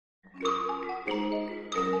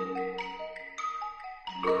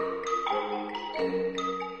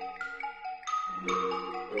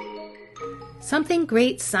Something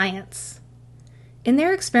Great Science. In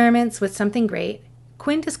their experiments with Something Great,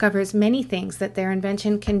 Quinn discovers many things that their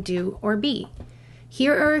invention can do or be.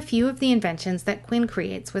 Here are a few of the inventions that Quinn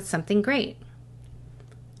creates with Something Great.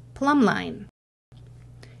 Plumb line.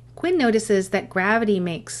 Quinn notices that gravity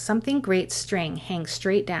makes Something Great's string hang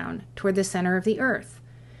straight down toward the center of the earth.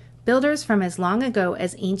 Builders from as long ago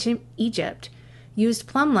as ancient Egypt used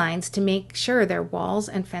plumb lines to make sure their walls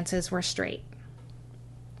and fences were straight.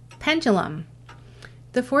 Pendulum.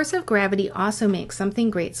 The force of gravity also makes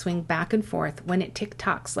Something Great swing back and forth when it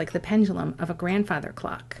tick-tocks like the pendulum of a grandfather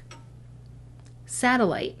clock.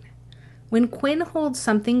 Satellite. When Quinn holds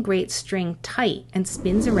Something Great's string tight and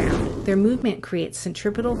spins around, their movement creates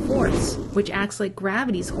centripetal force, which acts like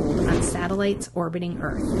gravity's hold on satellites orbiting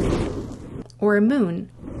Earth, or a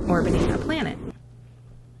moon orbiting a planet.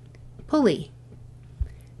 Pulley.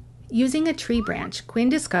 Using a tree branch, Quinn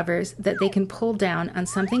discovers that they can pull down on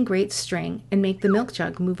Something Great's string and make the milk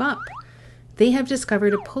jug move up. They have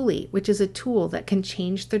discovered a pulley, which is a tool that can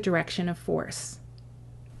change the direction of force.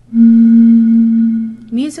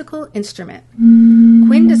 Musical instrument.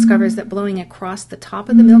 Quinn discovers that blowing across the top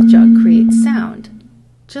of the milk jug creates sound,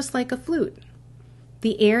 just like a flute.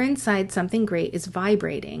 The air inside Something Great is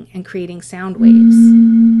vibrating and creating sound waves.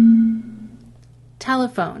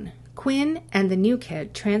 Telephone. Quinn and the new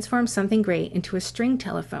kid transform Something Great into a string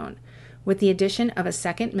telephone with the addition of a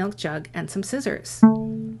second milk jug and some scissors.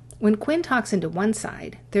 When Quinn talks into one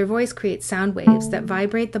side, their voice creates sound waves that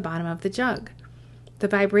vibrate the bottom of the jug. The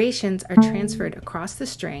vibrations are transferred across the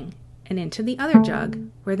string and into the other jug,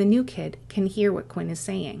 where the new kid can hear what Quinn is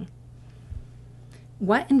saying.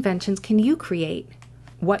 What inventions can you create?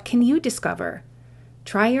 What can you discover?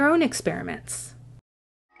 Try your own experiments.